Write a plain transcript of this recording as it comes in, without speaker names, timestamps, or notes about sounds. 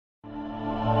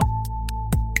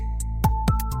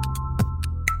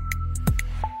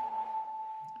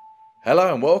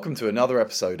Hello and welcome to another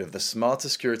episode of the Smarter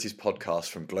Securities podcast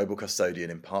from Global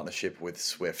Custodian in partnership with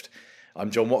Swift.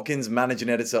 I'm John Watkins, Managing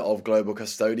Editor of Global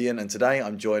Custodian, and today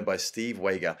I'm joined by Steve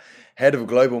Wager, Head of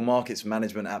Global Markets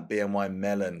Management at BNY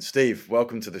Mellon. Steve,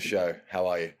 welcome to the show. How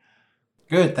are you?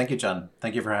 Good, thank you, John.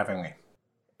 Thank you for having me.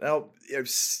 Now,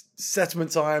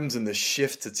 settlement times and the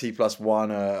shift to T+1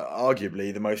 are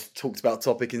arguably the most talked about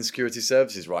topic in security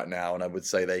services right now, and I would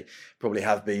say they probably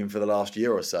have been for the last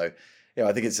year or so.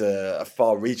 I think it's a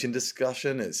far-reaching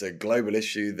discussion. It's a global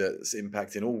issue that's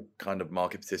impacting all kind of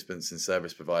market participants and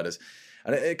service providers.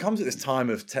 And it comes at this time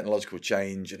of technological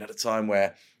change and at a time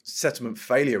where settlement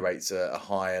failure rates are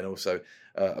high and also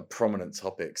a prominent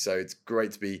topic. So it's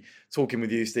great to be talking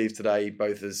with you, Steve, today,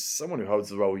 both as someone who holds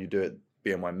the role you do at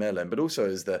BNY Mellon, but also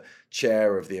as the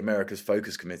chair of the Americas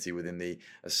Focus Committee within the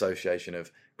Association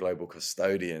of Global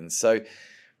Custodians. So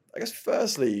I guess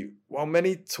firstly, while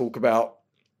many talk about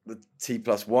the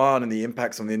T+1 and the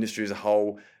impacts on the industry as a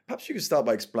whole, perhaps you could start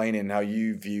by explaining how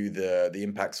you view the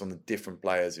impacts on the different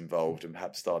players involved, and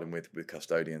perhaps starting with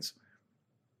custodians.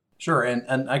 Sure,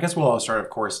 and I guess we'll start, of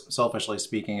course, selfishly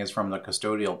speaking, is from the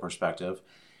custodial perspective.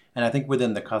 And I think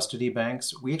within the custody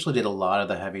banks, we actually did a lot of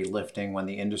the heavy lifting when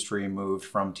the industry moved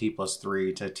from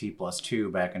T+3 to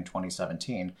T+2 back in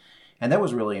 2017. And that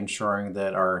was really ensuring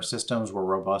that our systems were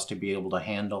robust to be able to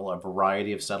handle a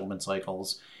variety of settlement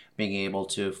cycles, being able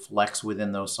to flex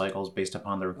within those cycles based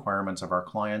upon the requirements of our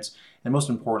clients, and most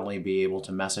importantly, be able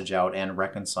to message out and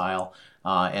reconcile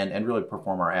and really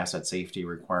perform our asset safety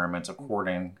requirements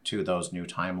according to those new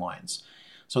timelines.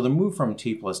 So the move from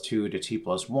T+2 to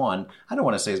T+1, I don't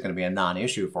want to say is going to be a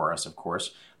non-issue for us, of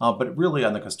course, but really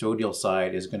on the custodial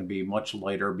side is going to be much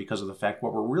lighter because of the fact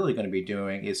what we're really going to be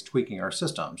doing is tweaking our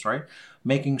systems, right?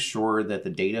 Making sure that the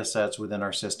data sets within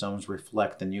our systems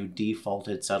reflect the new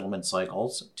defaulted settlement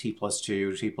cycles,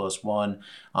 T+2, T+1,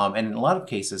 and in a lot of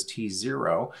cases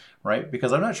T0, right?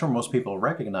 Because I'm not sure most people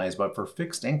recognize, but for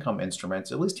fixed income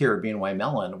instruments, at least here at BNY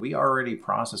Mellon, we already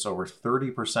process over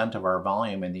 30% of our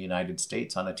volume in the United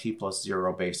States on a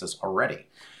T+0 basis already.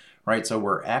 Right, so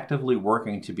we're actively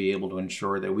working to be able to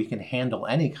ensure that we can handle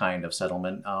any kind of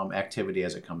settlement activity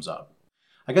as it comes up.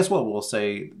 I guess what we'll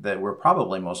say that we're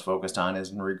probably most focused on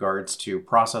is in regards to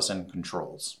process and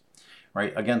controls.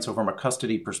 Right, again, so from a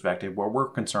custody perspective, what we're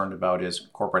concerned about is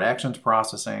corporate actions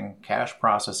processing, cash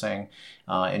processing,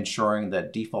 ensuring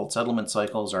that default settlement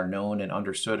cycles are known and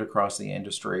understood across the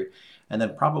industry, and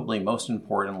then probably most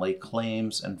importantly,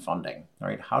 claims and funding,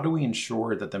 right? How do we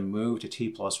ensure that the move to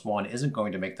T+1 isn't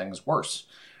going to make things worse,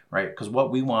 right? Because what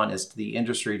we want is the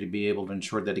industry to be able to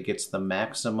ensure that it gets the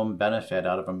maximum benefit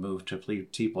out of a move to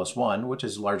T+1, which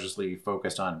is largely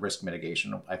focused on risk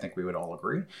mitigation. I think we would all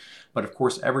agree. But of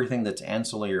course, everything that's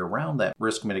ancillary around that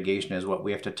risk mitigation is what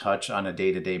we have to touch on a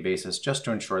day-to-day basis just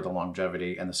to ensure the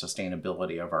longevity and the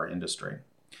sustainability of our industry.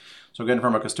 So again,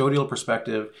 from a custodial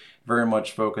perspective, very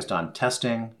much focused on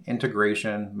testing,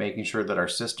 integration, making sure that our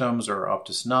systems are up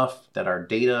to snuff, that our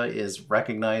data is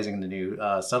recognizing the new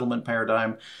settlement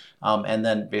paradigm, and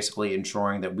then basically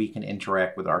ensuring that we can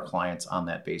interact with our clients on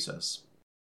that basis.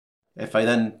 If I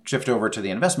then shift over to the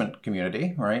investment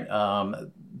community, right,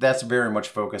 that's very much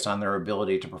focused on their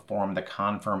ability to perform the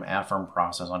confirm-affirm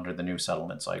process under the new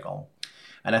settlement cycle.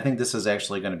 And I think this is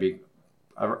actually going to be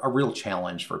a real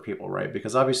challenge for people, right?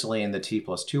 Because obviously in the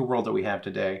T+2 world that we have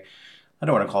today, I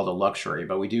don't want to call it a luxury,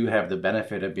 but we do have the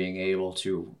benefit of being able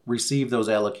to receive those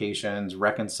allocations,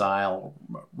 reconcile,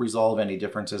 resolve any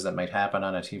differences that might happen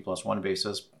on a T+1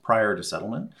 basis prior to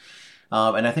settlement.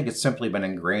 And I think it's simply been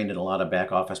ingrained in a lot of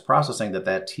back office processing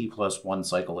that T+1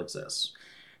 cycle exists.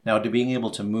 Now, to being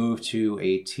able to move to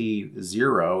a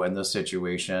T0 in this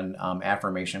situation,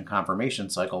 affirmation confirmation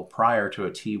cycle prior to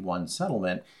a T1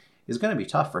 settlement is going to be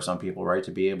tough for some people, right,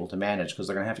 to be able to manage because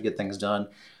they're going to have to get things done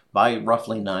by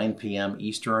roughly 9 p.m.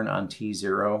 Eastern on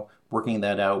T0, working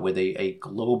that out with a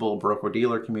global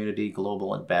broker-dealer community,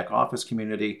 global and back office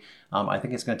community. I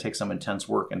think it's going to take some intense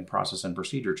work and process and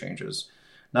procedure changes.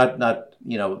 Not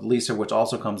least of which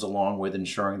also comes along with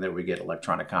ensuring that we get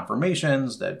electronic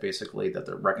confirmations, that basically that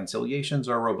the reconciliations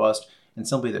are robust, and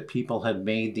simply that people have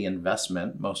made the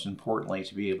investment, most importantly,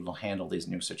 to be able to handle these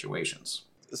new situations.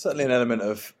 Certainly an element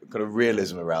of kind of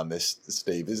realism around this,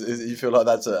 Steve. You feel like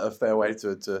that's a fair way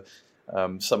to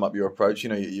sum up your approach?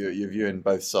 You're viewing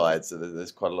both sides. So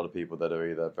there's quite a lot of people that are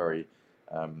either very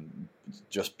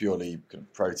just purely kind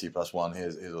of pro T+1,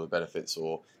 here's all the benefits,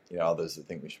 or others that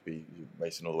think we should be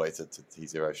racing all the way to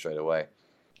T0 straight away.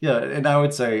 Yeah, and I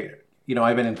would say,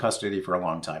 I've been in custody for a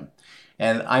long time.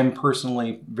 And I'm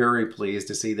personally very pleased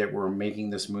to see that we're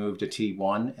making this move to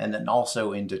T1 and then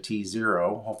also into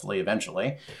T0, hopefully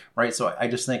eventually, right? So I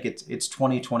just think it's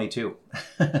 2022.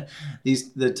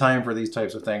 The time for these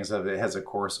types of things has of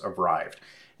course arrived.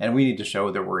 And we need to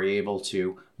show that we're able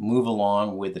to move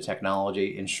along with the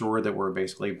technology, ensure that we're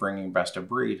basically bringing best of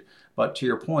breed. But to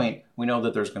your point, we know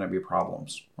that there's going to be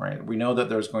problems, right? We know that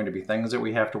there's going to be things that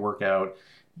we have to work out.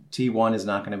 T1 is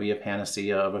not going to be a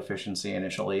panacea of efficiency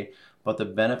initially, but the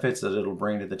benefits that it'll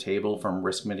bring to the table from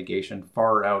risk mitigation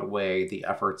far outweigh the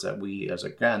efforts that we, as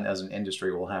an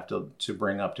industry, will have to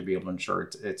bring up to be able to ensure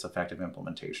its effective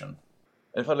implementation.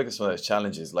 And if I look at some of those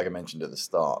challenges, like I mentioned at the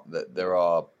start, that there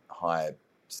are high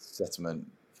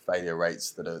settlement failure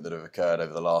rates that have occurred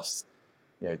over the last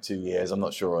 2 years. I'm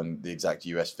not sure on the exact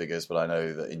US figures, but I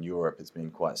know that in Europe it's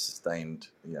been quite sustained.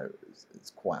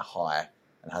 It's quite high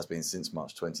and has been since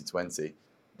March 2020.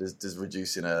 Does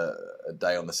reducing a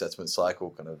day on the settlement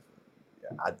cycle kind of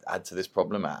add to this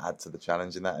problem, add to the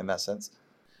challenge in that sense?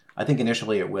 I think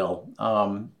initially it will.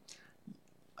 I've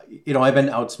been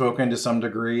outspoken to some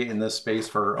degree in this space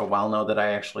for a while now that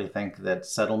I actually think that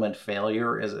settlement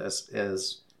failure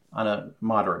is on a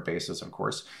moderate basis, of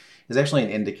course, is actually an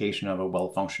indication of a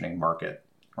well-functioning market,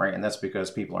 right? And that's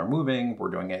because people are moving, we're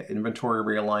doing inventory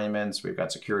realignments, we've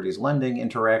got securities lending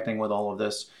interacting with all of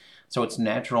this. So it's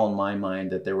natural in my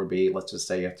mind that there would be, let's just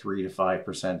say, a 3 to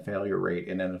 5% failure rate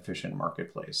in an efficient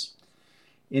marketplace.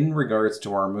 In regards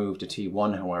to our move to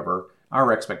T1, however,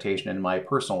 our expectation and my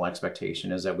personal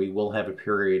expectation is that we will have a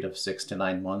period of 6 to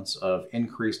 9 months of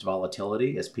increased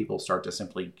volatility as people start to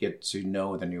simply get to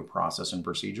know the new process and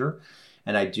procedure.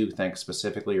 And I do think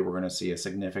specifically we're going to see a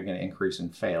significant increase in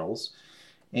fails.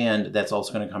 And that's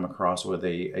also going to come across with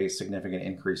a significant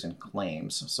increase in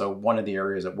claims. So one of the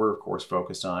areas that we're, of course,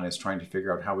 focused on is trying to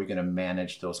figure out how we're going to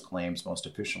manage those claims most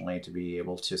efficiently to be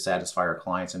able to satisfy our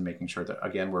clients and making sure that,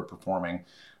 again, we're performing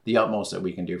the utmost that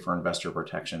we can do for investor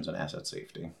protections and asset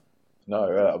safety.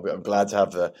 No, I'm glad to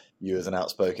have you as an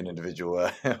outspoken individual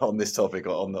on this topic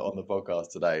on the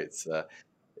podcast today.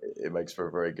 It makes for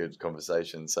a very good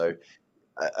conversation. So,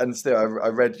 and still, I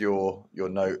read your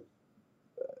note,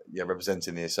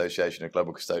 representing the Association of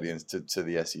Global Custodians to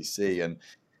the SEC, and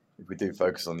if we do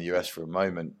focus on the US for a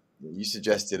moment, you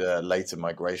suggested a later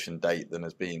migration date than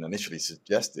has been initially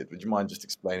suggested. Would you mind just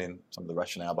explaining some of the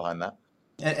rationale behind that?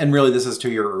 And really, this is to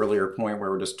your earlier point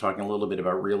where we're just talking a little bit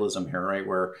about realism here, right?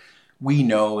 Where we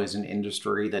know as an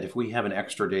industry that if we have an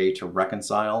extra day to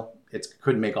reconcile, it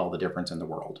could make all the difference in the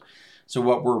world. So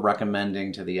what we're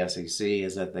recommending to the SEC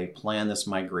is that they plan this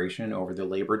migration over the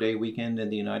Labor Day weekend in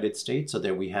the United States so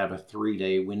that we have a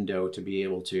 3-day window to be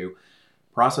able to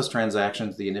process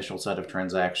transactions, the initial set of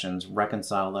transactions,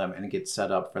 reconcile them, and get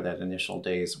set up for that initial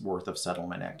day's worth of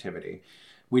settlement activity.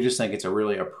 We just think it's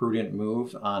a prudent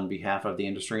move on behalf of the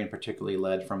industry, and particularly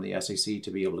led from the SEC,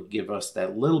 to be able to give us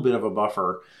that little bit of a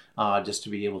buffer just to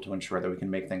be able to ensure that we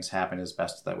can make things happen as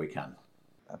best that we can.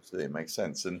 Absolutely, it makes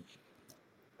sense. And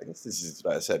I guess this is,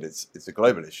 like I said, it's a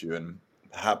global issue, and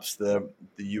perhaps the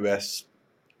US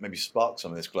maybe sparked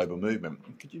some of this global movement.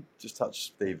 Could you just touch,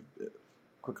 Steve,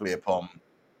 quickly upon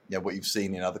what you've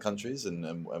seen in other countries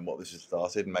and what this has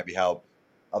started, and maybe how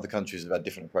other countries have had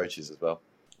different approaches as well?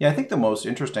 Yeah, I think the most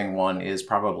interesting one is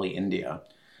probably India,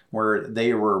 where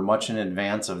they were much in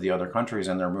advance of the other countries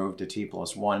in their move to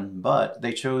T+1, but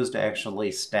they chose to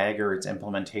actually stagger its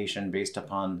implementation based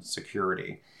upon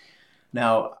security.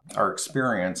 Now, our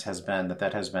experience has been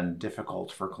that has been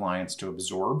difficult for clients to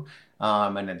absorb,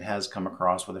 and it has come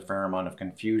across with a fair amount of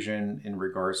confusion in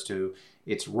regards to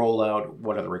its rollout,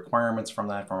 what are the requirements from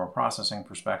that from a processing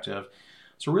perspective.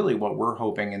 So really what we're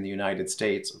hoping in the United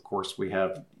States, of course, we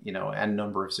have, n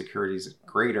number of securities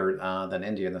greater than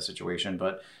India in this situation,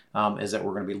 but is that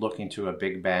we're going to be looking to a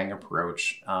big bang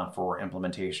approach for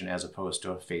implementation as opposed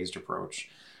to a phased approach.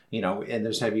 And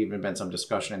there's have even been some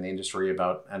discussion in the industry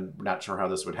about, and we're not sure how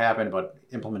this would happen, but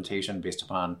implementation based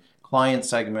upon client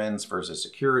segments versus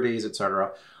securities, et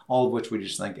cetera, all of which we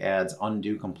just think adds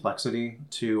undue complexity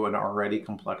to an already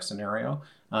complex scenario.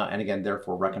 And again,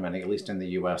 therefore recommending, at least in the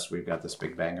US, we've got this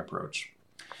big bang approach.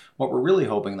 What we're really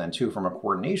hoping then too, from a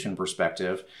coordination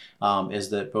perspective, is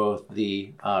that both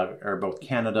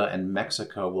Canada and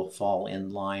Mexico will fall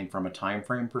in line from a time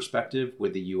frame perspective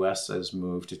with the US's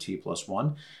move to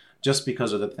T+1, just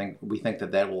because of we think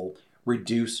that will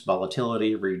reduce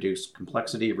volatility, reduce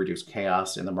complexity, reduce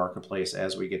chaos in the marketplace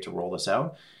as we get to roll this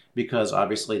out. Because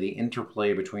obviously the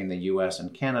interplay between the US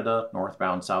and Canada,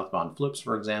 northbound, southbound flips,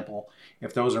 for example,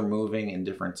 if those are moving in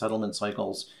different settlement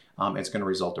cycles, it's going to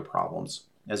result in problems.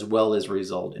 as well as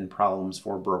result in problems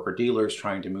for broker-dealers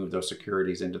trying to move those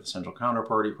securities into the central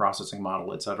counterparty processing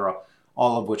model, et cetera,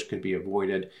 all of which could be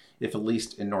avoided if, at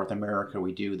least in North America,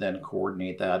 we do then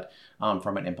coordinate that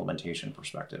from an implementation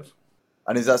perspective.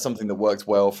 And is that something that worked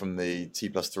well from the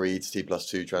T+3 to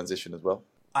T+2 transition as well?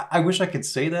 I wish I could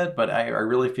say that, but I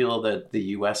really feel that the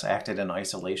US acted in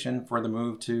isolation for the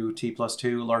move to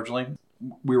T+2 largely.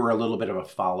 We were a little bit of a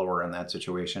follower in that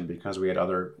situation because we had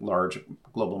other large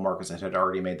global markets that had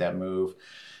already made that move.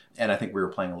 And I think we were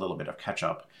playing a little bit of catch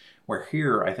up. Where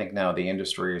here, I think now the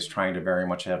industry is trying to very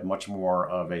much have much more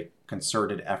of a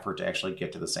concerted effort to actually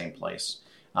get to the same place.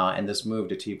 And this move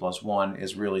to T+1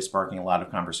 is really sparking a lot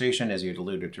of conversation, as you'd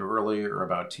alluded to earlier,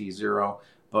 about T0.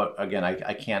 But again,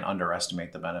 I can't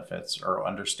underestimate the benefits or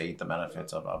understate the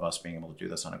benefits of us being able to do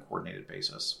this on a coordinated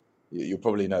basis. You'll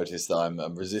probably notice that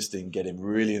I'm resisting getting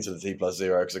really into the T+0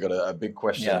 because I've got a big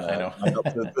question. Yeah, I know.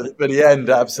 For the end,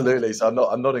 absolutely. So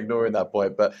I'm not ignoring that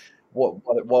point. But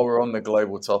while we're on the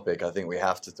global topic, I think we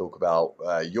have to talk about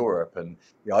Europe. And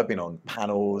I've been on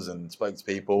panels and spoke to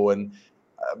people, and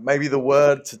maybe the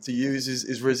word to use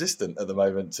is resistant at the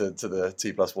moment to the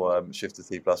T+1 shift to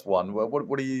T+1.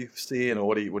 What are you seeing, or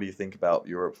what do you think about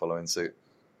Europe following suit?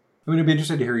 I mean, I'd be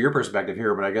interested to hear your perspective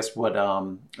here, but I guess what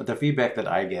the feedback that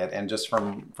I get, and just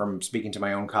from speaking to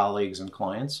my own colleagues and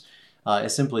clients,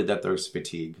 is simply that there's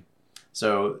fatigue.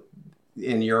 So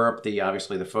in Europe,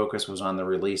 obviously the focus was on the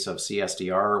release of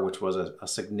CSDR, which was a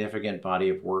significant body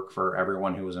of work for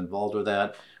everyone who was involved with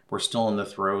that. We're still in the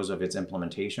throes of its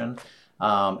implementation.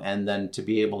 And then to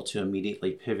be able to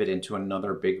immediately pivot into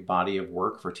another big body of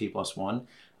work for T+1,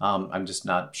 I'm just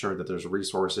not sure that there's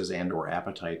resources and or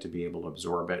appetite to be able to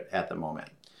absorb it at the moment.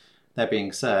 That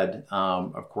being said,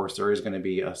 of course, there is going to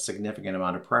be a significant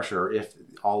amount of pressure if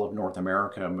all of North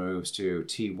America moves to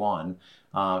T1,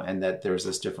 and that there's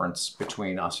this difference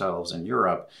between ourselves and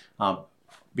Europe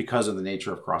because of the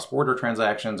nature of cross-border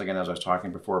transactions. Again, as I was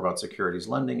talking before about securities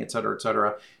lending, et cetera, et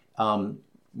cetera.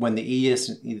 When the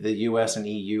US and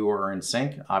EU are in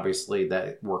sync, obviously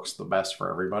that works the best for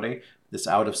everybody. This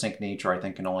out of sync nature, I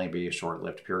think, can only be a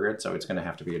short-lived period, so it's going to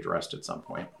have to be addressed at some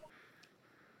point.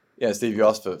 Yeah, Steve, you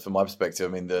asked for my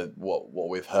perspective. I mean, what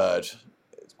we've heard,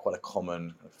 it's quite a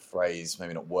common phrase,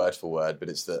 maybe not word for word, but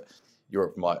it's that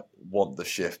Europe might want the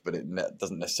shift, but it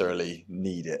doesn't necessarily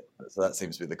need it. So that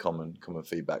seems to be the common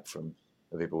feedback from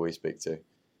the people we speak to.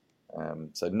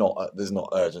 So there's not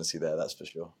urgency there, that's for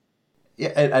sure.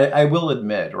 Yeah, I will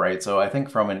admit, right? So I think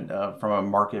from a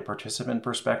market participant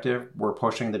perspective, we're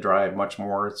pushing the drive much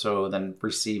more so than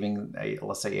receiving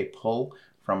let's say a pull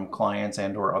from clients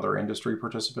and or other industry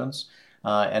participants.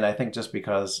 And I think just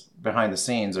because behind the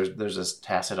scenes, there's this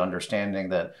tacit understanding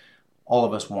that all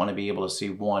of us want to be able to see,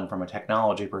 one, from a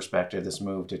technology perspective, this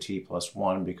move to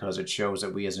T+1 because it shows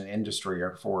that we as an industry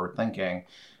are forward thinking.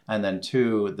 And then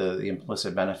two, the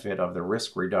implicit benefit of the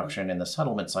risk reduction in the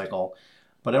settlement cycle.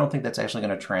 But I don't think that's actually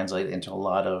going to translate into a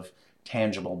lot of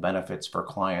tangible benefits for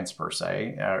clients per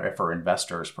se, for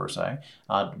investors per se,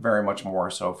 very much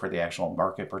more so for the actual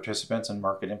market participants and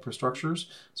market infrastructures.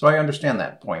 So I understand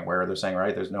that point where they're saying,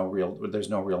 right, there's no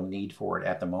real need for it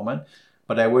at the moment.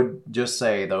 But I would just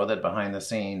say, though, that behind the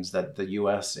scenes, that the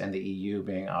U.S. and the EU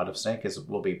being out of sync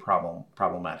will be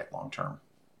problematic long term.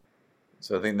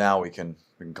 So I think now we can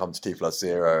come to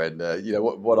T+0,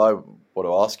 and what I want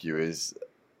to ask you is,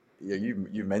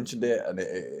 you mentioned it, and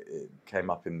it came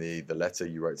up in the letter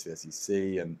you wrote to the SEC,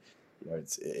 and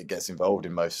it gets involved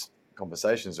in most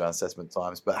conversations around settlement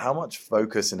times. But how much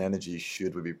focus and energy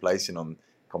should we be placing on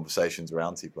conversations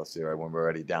around T+0 when we're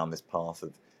already down this path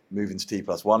of moving to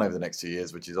T+1 over the next 2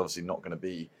 years, which is obviously not going to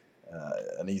be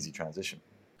an easy transition?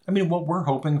 I mean, what we're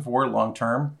hoping for long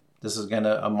term, this is going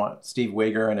to Steve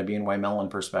Wager and a BNY Mellon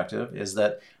perspective, is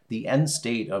that the end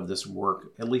state of this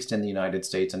work, at least in the United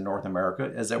States and North America,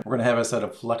 is that we're going to have a set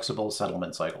of flexible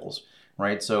settlement cycles,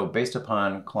 right? So based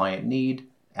upon client need,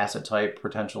 asset type,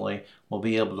 potentially, we'll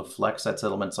be able to flex that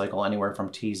settlement cycle anywhere from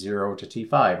T0 to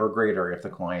T5 or greater if the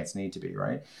clients need to be,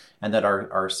 right? And that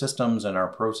our systems and our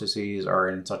processes are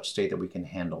in such state that we can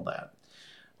handle that.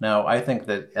 Now, I think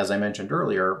that, as I mentioned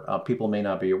earlier, people may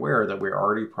not be aware that we're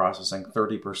already processing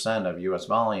 30% of U.S.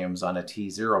 volumes on a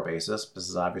T0 basis. This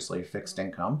is obviously fixed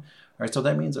income. All right, so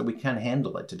that means that we can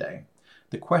handle it today.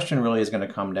 The question really is going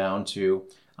to come down to,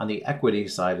 on the equity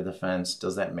side of the fence,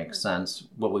 does that make sense?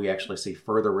 Will we actually see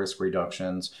further risk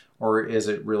reductions, or is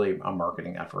it really a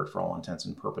marketing effort for all intents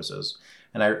and purposes?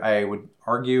 And I would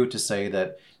argue to say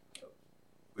that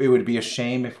It would be a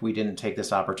shame if we didn't take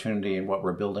this opportunity in what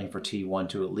we're building for T1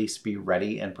 to at least be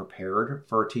ready and prepared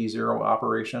for T0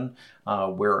 operation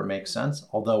where it makes sense,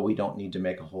 although we don't need to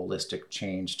make a holistic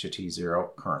change to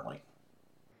T0 currently.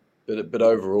 But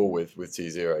overall, with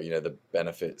T0, the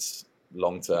benefits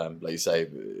long term, like you say,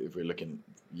 if we're looking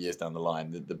years down the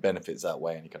line, the benefits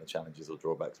outweigh any kind of challenges or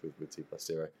drawbacks with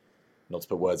T+0. Not to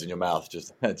put words in your mouth,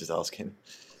 just asking.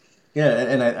 Yeah,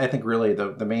 and I think really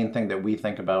the main thing that we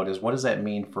think about is what does that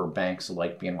mean for banks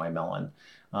like BNY Mellon?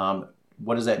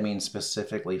 What does that mean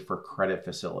specifically for credit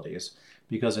facilities?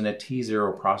 Because in a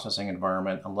T0 processing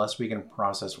environment, unless we can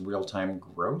process real-time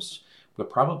gross, we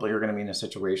probably are going to be in a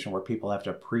situation where people have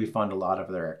to pre-fund a lot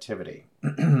of their activity.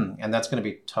 And that's going to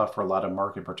be tough for a lot of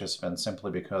market participants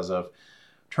simply because of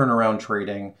turnaround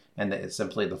trading and it's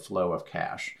simply the flow of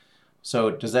cash.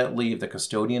 So does that leave the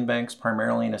custodian banks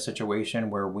primarily in a situation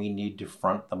where we need to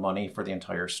front the money for the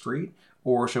entire street?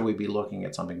 Or should we be looking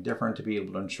at something different to be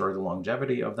able to ensure the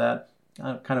longevity of that?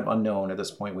 Kind of unknown at this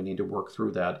point. We need to work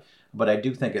through that. But I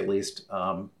do think at least,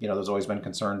 there's always been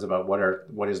concerns about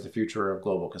what is the future of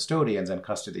global custodians and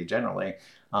custody generally.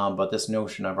 But this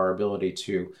notion of our ability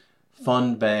to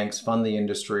fund banks, fund the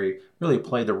industry, really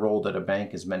play the role that a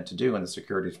bank is meant to do in the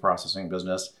securities processing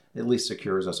business, at least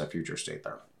secures us a future state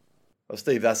there. Well,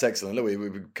 Steve, that's excellent. Look,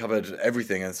 we've covered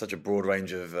everything and such a broad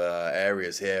range of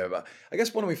areas here. But I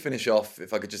guess why don't we finish off,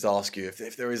 if I could just ask you,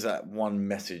 if there is that one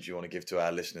message you want to give to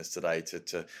our listeners today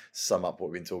to sum up what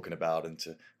we've been talking about and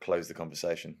to close the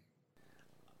conversation?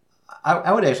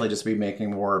 I would actually just be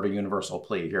making more of a universal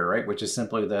plea here, right? Which is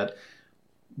simply that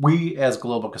we as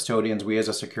global custodians, we as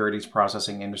a securities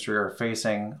processing industry are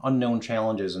facing unknown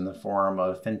challenges in the form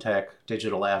of fintech,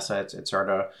 digital assets, et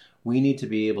cetera. We need to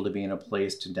be able to be in a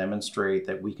place to demonstrate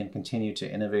that we can continue to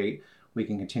innovate, we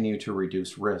can continue to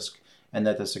reduce risk, and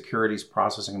that the securities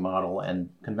processing model and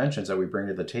conventions that we bring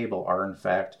to the table are in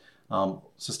fact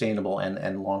sustainable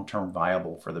and long-term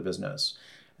viable for the business.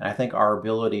 And I think our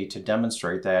ability to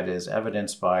demonstrate that is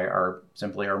evidenced by our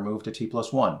move to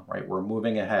T+1, right? We're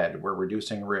moving ahead, we're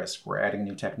reducing risk, we're adding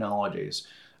new technologies.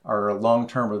 Our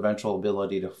long-term eventual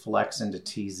ability to flex into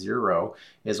T0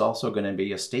 is also going to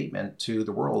be a statement to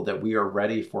the world that we are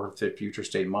ready for the future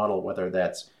state model, whether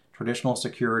that's traditional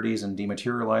securities in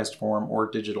dematerialized form or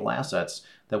digital assets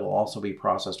that will also be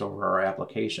processed over our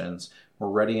applications. We're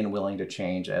ready and willing to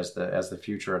change as the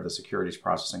future of the securities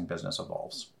processing business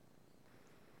evolves.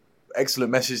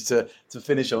 Excellent message to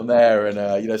finish on there.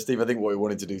 And, Steve, I think what we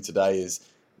wanted to do today is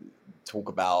talk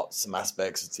about some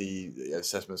aspects of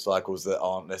assessment cycles that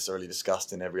aren't necessarily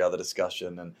discussed in every other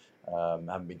discussion and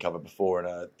haven't been covered before. And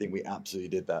I think we absolutely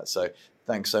did that. So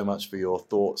thanks so much for your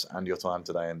thoughts and your time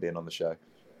today and being on the show.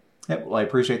 Yeah, well, I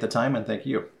appreciate the time and thank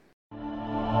you.